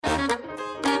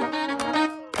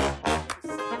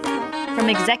From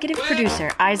executive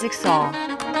producer Isaac Saul,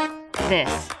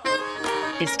 this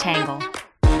is Tangle.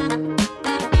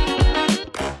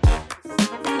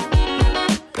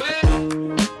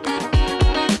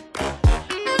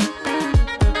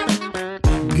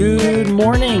 Good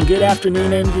morning, good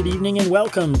afternoon, and good evening, and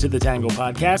welcome to the Tangle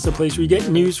Podcast, a place where you get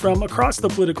news from across the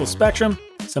political spectrum,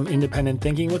 some independent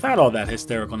thinking without all that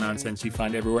hysterical nonsense you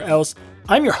find everywhere else.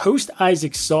 I'm your host,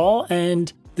 Isaac Saul,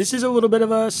 and this is a little bit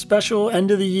of a special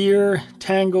end-of-the-year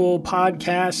Tangle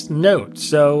Podcast note.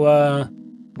 So,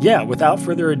 without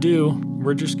further ado,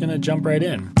 we're just going to jump right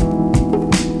in.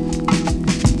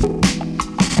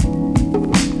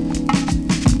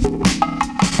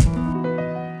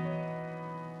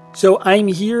 So I'm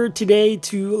here today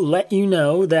to let you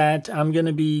know that I'm going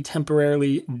to be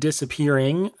temporarily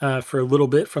disappearing for a little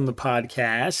bit from the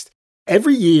podcast.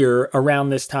 Every year around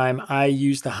this time, I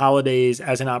use the holidays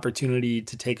as an opportunity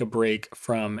to take a break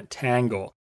from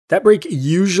Tangle. That break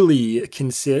usually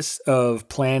consists of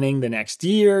planning the next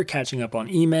year, catching up on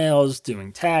emails,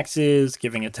 doing taxes,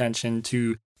 giving attention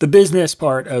to the business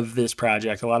part of this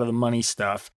project, a lot of the money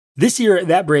stuff. This year,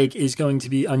 that break is going to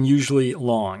be unusually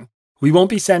long. We won't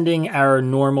be sending our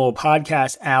normal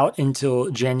podcast out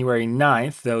until January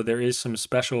 9th, though there is some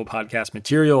special podcast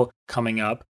material coming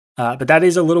up, but that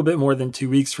is a little bit more than 2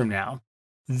 weeks from now.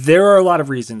 There are a lot of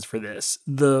reasons for this.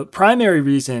 The primary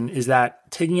reason is that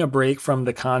taking a break from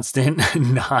the constant,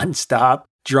 nonstop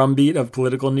drumbeat of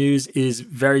political news is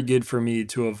very good for me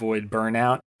to avoid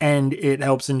burnout, and it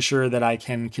helps ensure that I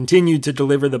can continue to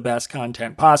deliver the best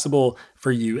content possible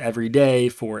for you every day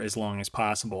for as long as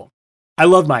possible. I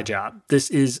love my job. This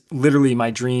is literally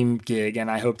my dream gig, and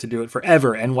I hope to do it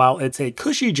forever. And while it's a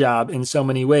cushy job in so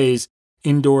many ways,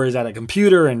 indoors at a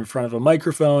computer, in front of a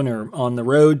microphone, or on the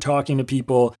road talking to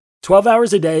people, 12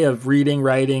 hours a day of reading,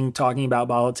 writing, talking about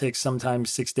politics, sometimes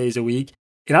 6 days a week,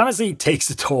 it honestly takes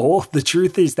a toll. The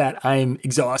truth is that I'm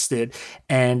exhausted,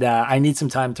 and I need some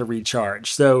time to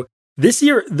recharge. So this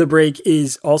year, the break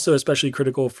is also especially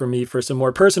critical for me for some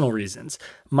more personal reasons.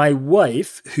 My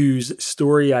wife, whose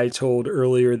story I told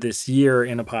earlier this year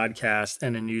in a podcast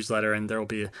and a newsletter, and there will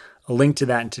be a link to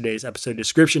that in today's episode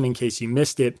description in case you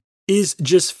missed it, is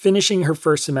just finishing her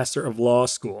first semester of law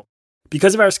school.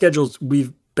 Because of our schedules,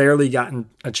 we've barely gotten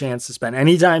a chance to spend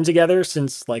any time together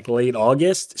since late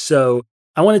August, so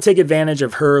I want to take advantage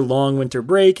of her long winter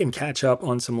break and catch up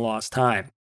on some lost time.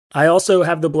 I also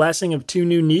have the blessing of 2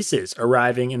 new nieces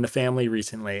arriving in the family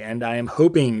recently, and I am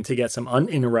hoping to get some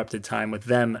uninterrupted time with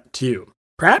them too.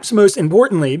 Perhaps most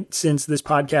importantly, since this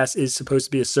podcast is supposed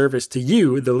to be a service to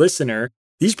you, the listener,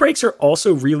 these breaks are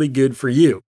also really good for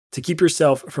you to keep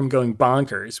yourself from going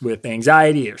bonkers with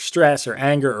anxiety or stress or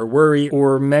anger or worry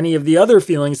or many of the other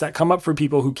feelings that come up for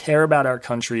people who care about our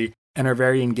country and are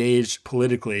very engaged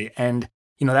politically. And,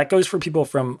 that goes for people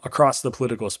from across the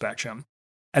political spectrum.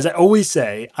 As I always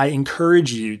say, I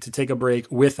encourage you to take a break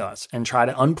with us and try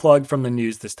to unplug from the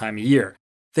news this time of year.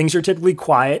 Things are typically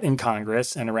quiet in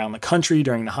Congress and around the country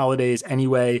during the holidays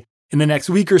anyway. In the next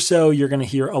week or so, you're going to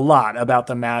hear a lot about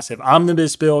the massive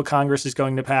omnibus bill Congress is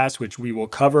going to pass, which we will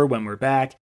cover when we're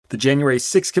back, the January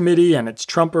 6th committee and its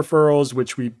Trump referrals,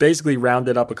 which we basically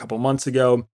rounded up a couple months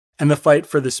ago, and the fight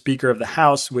for the Speaker of the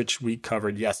House, which we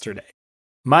covered yesterday.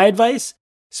 My advice?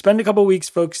 Spend a couple weeks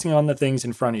focusing on the things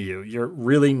in front of you. You're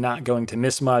really not going to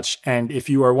miss much. And if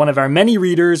you are one of our many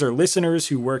readers or listeners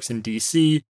who works in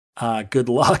DC, good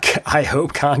luck. I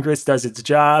hope Congress does its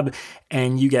job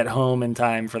and you get home in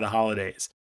time for the holidays.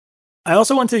 I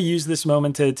also want to use this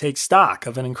moment to take stock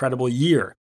of an incredible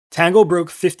year. Tangle broke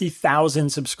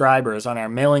 50,000 subscribers on our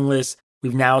mailing list.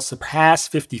 We've now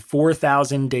surpassed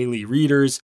 54,000 daily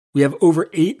readers. We have over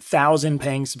 8,000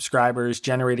 paying subscribers,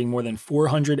 generating more than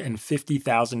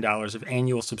 $450,000 of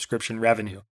annual subscription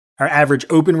revenue. Our average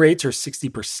open rates are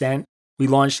 60%. We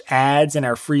launched ads in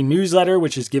our free newsletter,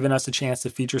 which has given us a chance to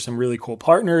feature some really cool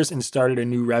partners and started a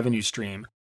new revenue stream.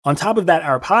 On top of that,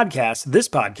 our podcast, this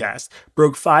podcast,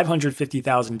 broke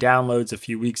 550,000 downloads a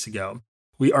few weeks ago.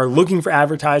 We are looking for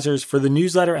advertisers for the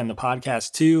newsletter and the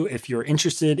podcast too. If you're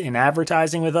interested in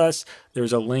advertising with us,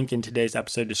 there's a link in today's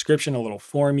episode description, a little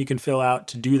form you can fill out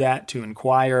to do that, to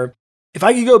inquire. If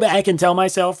I could go back and tell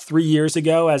myself 3 years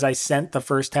ago as I sent the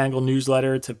first Tangle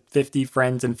newsletter to 50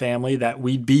 friends and family that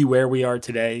we'd be where we are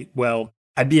today, well,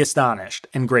 I'd be astonished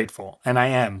and grateful, and I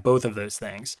am, both of those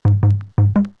things.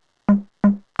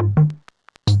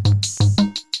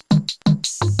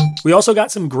 We also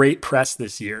got some great press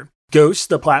this year. Ghost,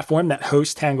 the platform that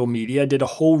hosts Tangle Media, did a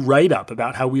whole write-up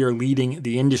about how we are leading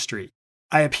the industry.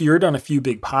 I appeared on a few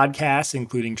big podcasts,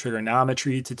 including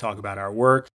Trigonometry, to talk about our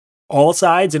work. All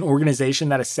Sides, an organization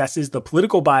that assesses the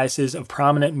political biases of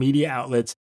prominent media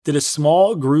outlets, did a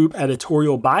small group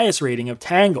editorial bias rating of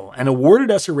Tangle and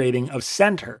awarded us a rating of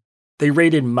center. They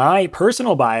rated my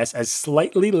personal bias as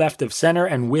slightly left of center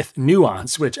and with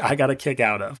nuance, which I got a kick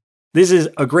out of. This is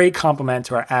a great compliment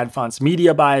to our AdFonts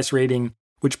media bias rating,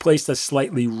 which placed us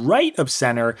slightly right of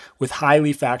center with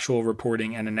highly factual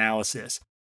reporting and analysis.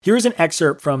 Here's an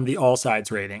excerpt from the All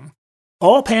Sides rating.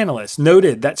 All panelists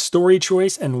noted that story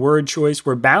choice and word choice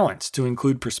were balanced to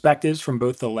include perspectives from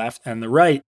both the left and the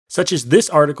right, such as this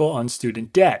article on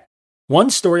student debt.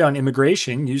 One story on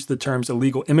immigration used the terms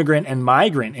illegal immigrant and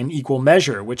migrant in equal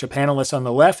measure, which a panelist on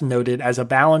the left noted as a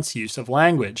balanced use of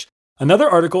language. Another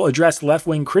article addressed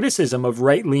left-wing criticism of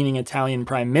right-leaning Italian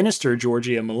Prime Minister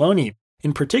Giorgia Meloni,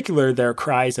 in particular their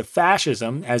cries of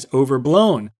fascism as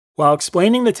overblown, while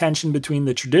explaining the tension between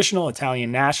the traditional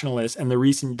Italian nationalists and the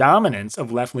recent dominance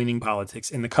of left-leaning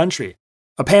politics in the country.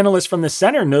 A panelist from the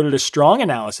center noted a strong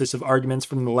analysis of arguments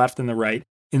from the left and the right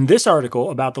in this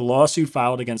article about the lawsuit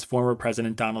filed against former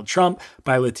President Donald Trump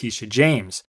by Letitia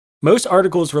James. Most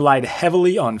articles relied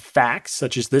heavily on facts,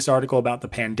 such as this article about the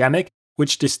pandemic,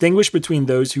 which distinguished between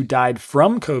those who died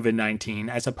from COVID-19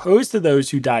 as opposed to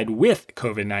those who died with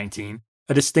COVID-19,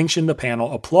 a distinction the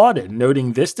panel applauded,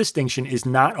 noting this distinction is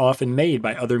not often made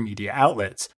by other media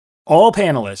outlets. All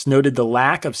panelists noted the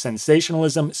lack of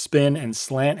sensationalism, spin, and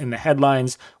slant in the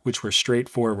headlines, which were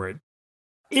straightforward.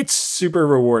 It's super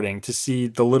rewarding to see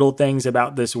the little things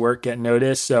about this work get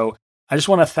noticed, so I just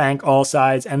want to thank All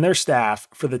Sides and their staff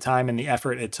for the time and the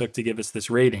effort it took to give us this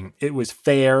rating. It was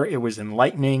fair, it was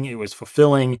enlightening, it was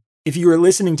fulfilling. If you are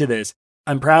listening to this,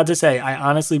 I'm proud to say I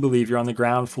honestly believe you're on the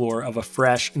ground floor of a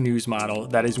fresh news model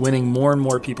that is winning more and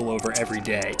more people over every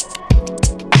day.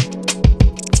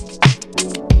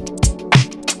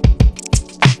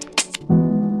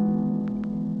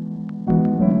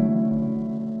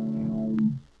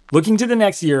 Looking to the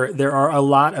next year, there are a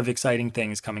lot of exciting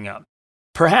things coming up.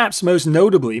 Perhaps most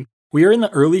notably, we are in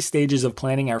the early stages of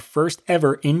planning our first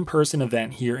ever in-person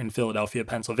event here in Philadelphia,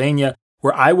 Pennsylvania,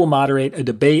 where I will moderate a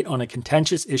debate on a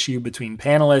contentious issue between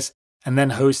panelists and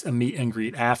then host a meet and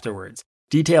greet afterwards.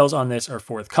 Details on this are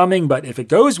forthcoming, but if it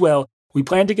goes well, we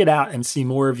plan to get out and see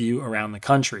more of you around the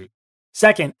country.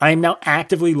 Second, I am now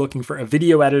actively looking for a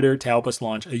video editor to help us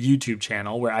launch a YouTube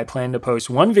channel where I plan to post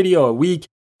one video a week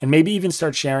and maybe even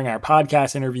start sharing our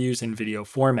podcast interviews in video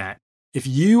format. If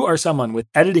you are someone with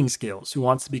editing skills who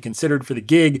wants to be considered for the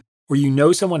gig, or you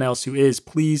know someone else who is,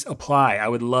 please apply. I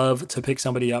would love to pick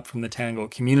somebody up from the Tangle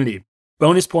community.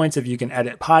 Bonus points if you can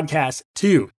edit podcasts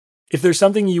too. If there's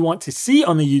something you want to see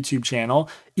on the YouTube channel,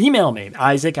 email me,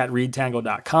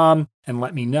 isaac@readtangle.com, and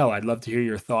let me know. I'd love to hear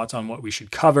your thoughts on what we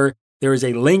should cover. There is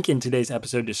a link in today's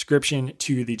episode description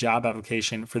to the job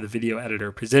application for the video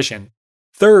editor position.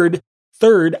 Third,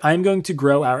 I'm going to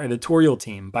grow our editorial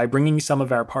team by bringing some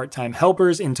of our part-time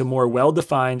helpers into more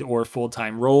well-defined or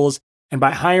full-time roles, and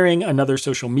by hiring another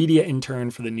social media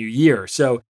intern for the new year.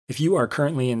 So if you are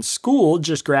currently in school,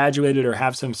 just graduated, or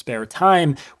have some spare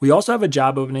time, we also have a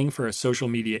job opening for a social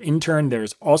media intern.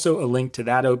 There's also a link to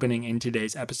that opening in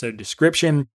today's episode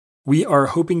description. We are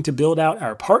hoping to build out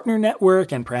our partner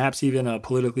network and perhaps even a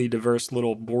politically diverse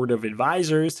little board of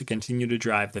advisors to continue to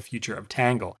drive the future of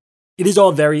Tangle. It is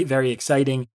all very, very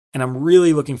exciting, and I'm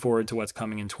really looking forward to what's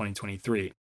coming in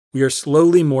 2023. We are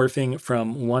slowly morphing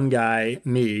from one guy,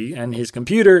 me, and his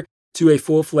computer to a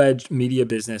full-fledged media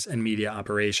business and media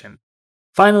operation.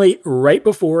 Finally, right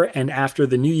before and after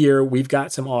the new year, we've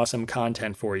got some awesome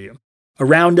content for you. A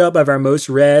roundup of our most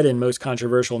read and most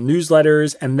controversial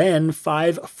newsletters, and then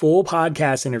 5 full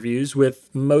podcast interviews with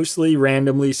mostly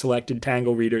randomly selected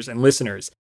Tangle readers and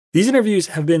listeners. These interviews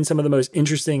have been some of the most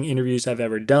interesting interviews I've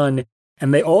ever done,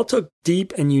 and they all took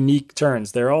deep and unique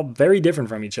turns. They're all very different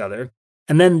from each other.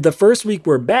 And then the first week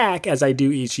we're back, as I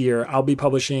do each year, I'll be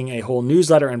publishing a whole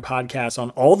newsletter and podcast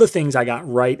on all the things I got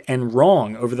right and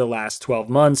wrong over the last 12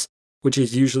 months, which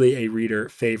is usually a reader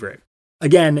favorite.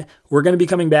 Again, we're going to be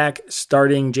coming back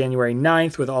starting January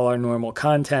 9th with all our normal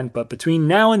content, but between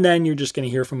now and then, you're just going to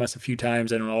hear from us a few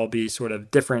times, and it'll all be sort of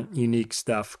different, unique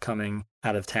stuff coming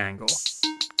out of Tangle.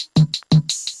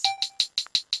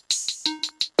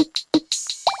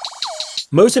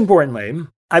 Most importantly,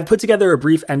 I've put together a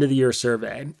brief end-of-the-year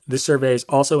survey. This survey is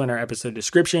also in our episode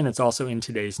description. It's also in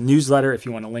today's newsletter if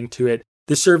you want to link to it.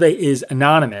 This survey is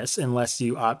anonymous unless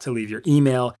you opt to leave your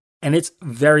email, and it's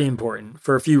very important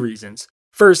for a few reasons.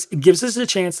 First, it gives us a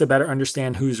chance to better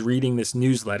understand who's reading this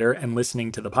newsletter and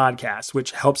listening to the podcast,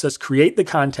 which helps us create the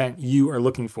content you are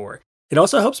looking for. It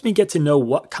also helps me get to know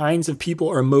what kinds of people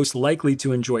are most likely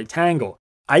to enjoy Tangle.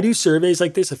 I do surveys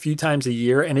like this a few times a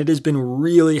year, and it has been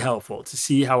really helpful to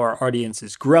see how our audience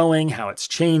is growing, how it's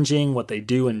changing, what they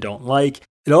do and don't like.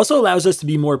 It also allows us to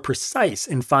be more precise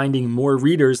in finding more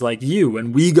readers like you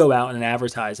when we go out and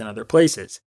advertise in other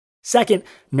places. Second,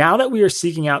 now that we are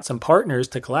seeking out some partners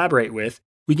to collaborate with,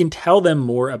 we can tell them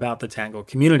more about the Tangle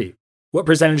community. What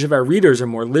percentage of our readers are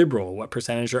more liberal? What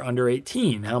percentage are under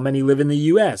 18? How many live in the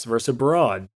US versus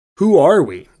abroad? Who are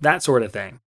we? That sort of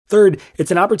thing. Third,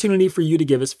 it's an opportunity for you to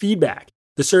give us feedback.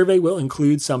 The survey will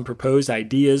include some proposed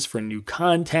ideas for new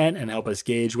content and help us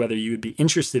gauge whether you would be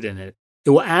interested in it.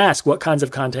 It will ask what kinds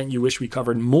of content you wish we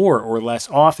covered more or less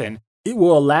often. It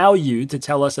will allow you to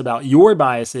tell us about your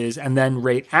biases and then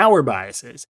rate our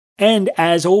biases. And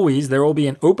as always, there will be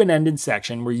an open-ended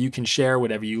section where you can share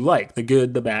whatever you like, the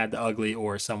good, the bad, the ugly,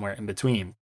 or somewhere in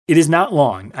between. It is not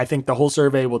long. I think the whole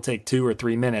survey will take 2 or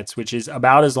 3 minutes, which is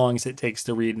about as long as it takes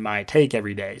to read my take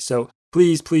every day. So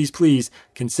please, please, please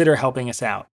consider helping us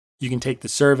out. You can take the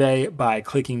survey by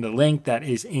clicking the link that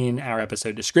is in our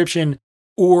episode description,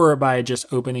 or by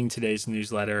just opening today's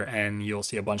newsletter, and you'll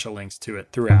see a bunch of links to it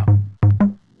throughout.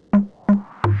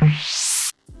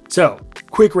 So,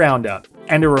 quick roundup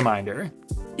and a reminder.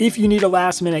 If you need a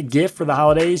last-minute gift for the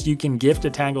holidays, you can gift a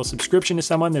Tangle subscription to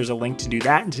someone. There's a link to do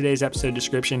that in today's episode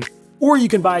description. Or you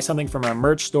can buy something from our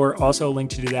merch store. Also a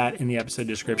link to do that in the episode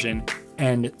description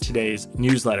and today's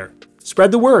newsletter.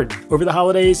 Spread the word. Over the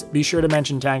holidays, be sure to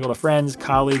mention Tangle to friends,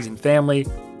 colleagues, and family.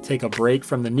 Take a break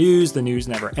from the news. The news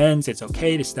never ends. It's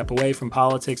okay to step away from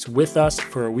politics with us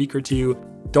for a week or two.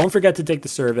 Don't forget to take the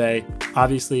survey.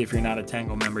 Obviously, if you're not a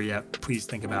Tangle member yet, please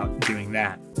think about doing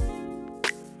that.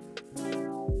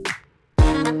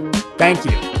 Thank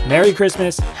you. Merry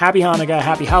Christmas, Happy Hanukkah,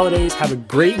 Happy Holidays, have a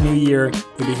great New Year.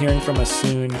 You'll be hearing from us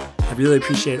soon. I really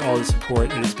appreciate all the support.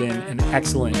 It has been an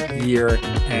excellent year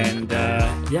and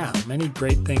many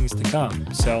great things to come.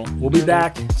 So we'll be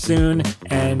back soon,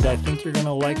 and I think you're going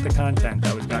to like the content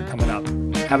that we've got coming up.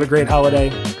 Have a great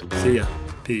holiday. See ya.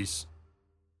 Peace.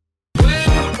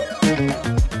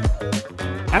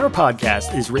 Our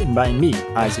podcast is written by me,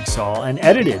 Isaac Saul, and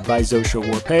edited by Zosha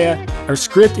Warpea. Our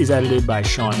script is edited by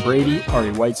Sean Brady,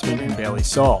 Ari Weitzman, and Bailey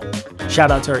Saul.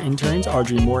 Shout out to our interns,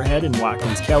 Audrey Moorhead and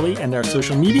Watkins Kelly, and our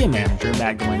social media manager,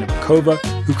 Magdalena Bukova,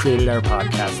 who created our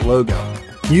podcast logo.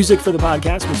 Music for the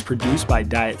podcast was produced by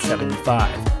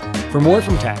Diet75. For more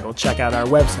from Tangle, check out our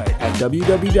website at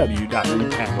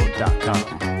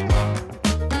www.readtangle.com.